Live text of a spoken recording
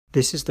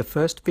This is the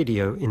first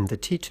video in the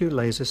T2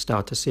 Laser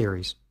Starter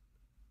series.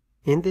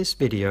 In this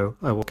video,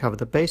 I will cover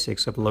the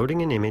basics of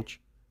loading an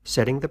image,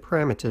 setting the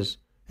parameters,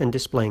 and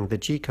displaying the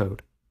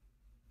G-code.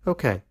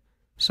 Okay,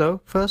 so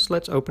first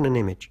let's open an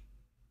image.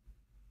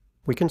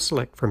 We can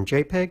select from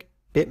JPEG,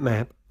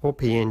 bitmap, or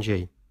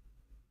PNG.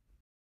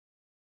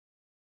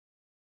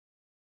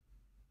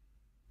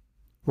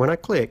 When I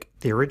click,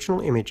 the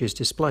original image is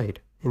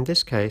displayed, in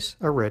this case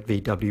a red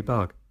VW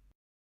Bug.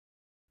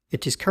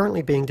 It is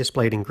currently being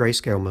displayed in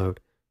grayscale mode.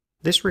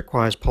 This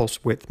requires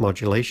pulse width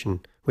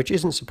modulation, which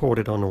isn't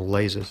supported on all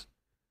lasers.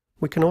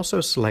 We can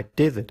also select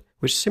Dithered,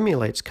 which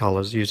simulates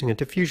colors using a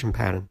diffusion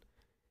pattern.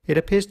 It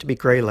appears to be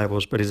gray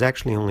levels but is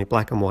actually only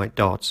black and white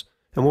dots,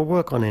 and will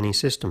work on any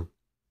system.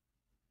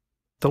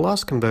 The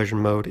last conversion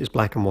mode is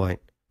black and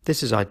white.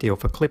 This is ideal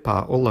for clip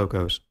art or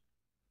logos.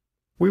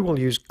 We will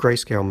use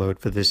grayscale mode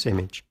for this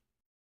image.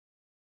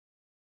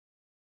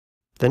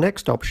 The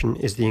next option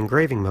is the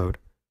engraving mode.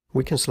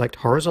 We can select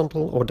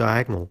horizontal or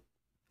diagonal.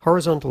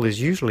 Horizontal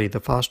is usually the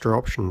faster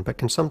option but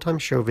can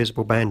sometimes show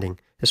visible banding,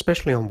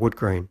 especially on wood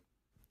grain.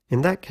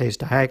 In that case,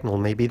 diagonal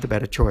may be the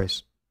better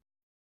choice.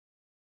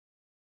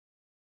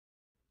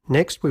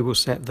 Next, we will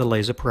set the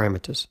laser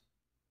parameters.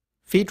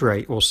 Feed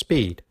rate or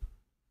speed.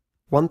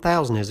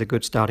 1000 is a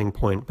good starting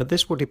point, but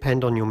this will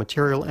depend on your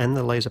material and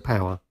the laser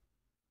power.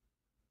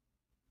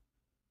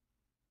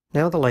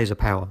 Now the laser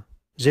power.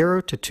 0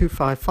 to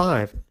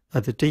 255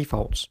 are the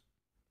defaults.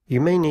 You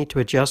may need to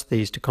adjust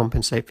these to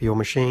compensate for your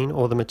machine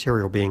or the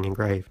material being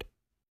engraved.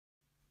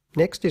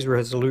 Next is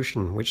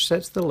resolution, which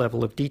sets the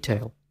level of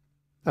detail.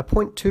 A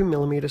 0.2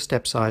 mm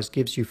step size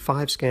gives you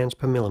 5 scans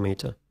per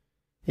millimeter.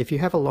 If you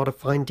have a lot of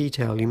fine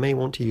detail, you may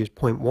want to use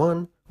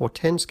 0.1 or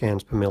 10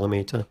 scans per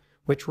millimeter,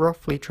 which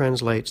roughly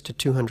translates to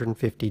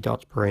 250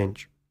 dots per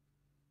inch.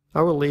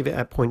 I will leave it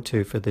at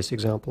 0.2 for this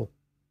example.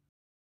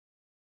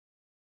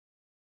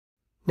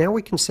 Now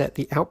we can set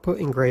the output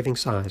engraving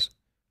size.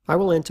 I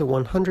will enter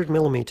 100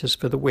 mm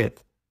for the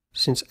width.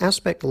 Since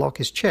aspect lock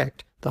is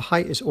checked, the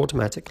height is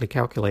automatically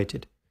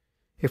calculated.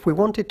 If we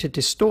wanted to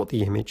distort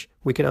the image,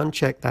 we could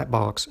uncheck that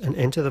box and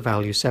enter the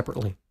value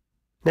separately.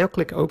 Now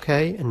click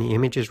OK and the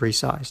image is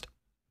resized.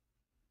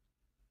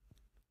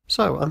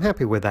 So I'm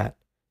happy with that.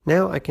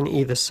 Now I can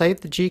either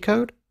save the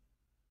G-code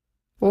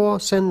or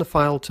send the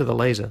file to the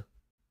laser.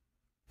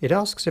 It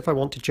asks if I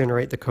want to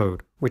generate the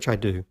code, which I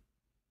do.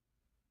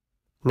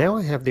 Now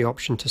I have the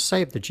option to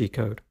save the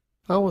G-code.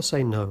 I will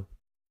say no.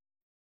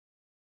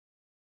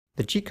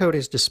 The G-code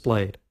is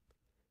displayed.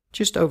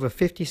 Just over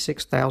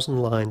 56,000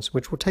 lines,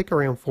 which will take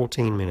around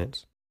 14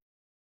 minutes.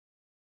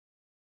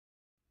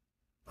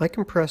 I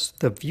can press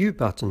the View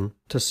button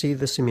to see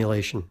the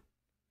simulation,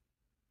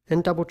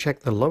 and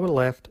double-check the lower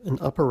left and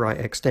upper right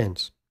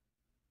extents.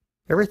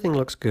 Everything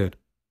looks good.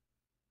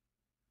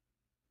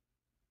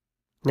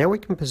 Now we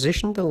can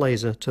position the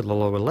laser to the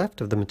lower left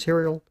of the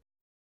material,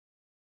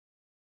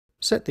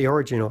 set the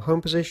origin or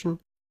home position,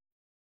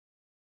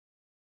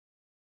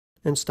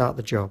 and start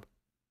the job.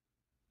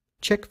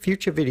 Check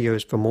future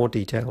videos for more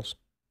details.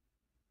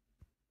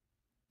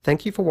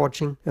 Thank you for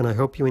watching, and I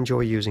hope you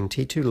enjoy using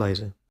T2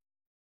 Laser.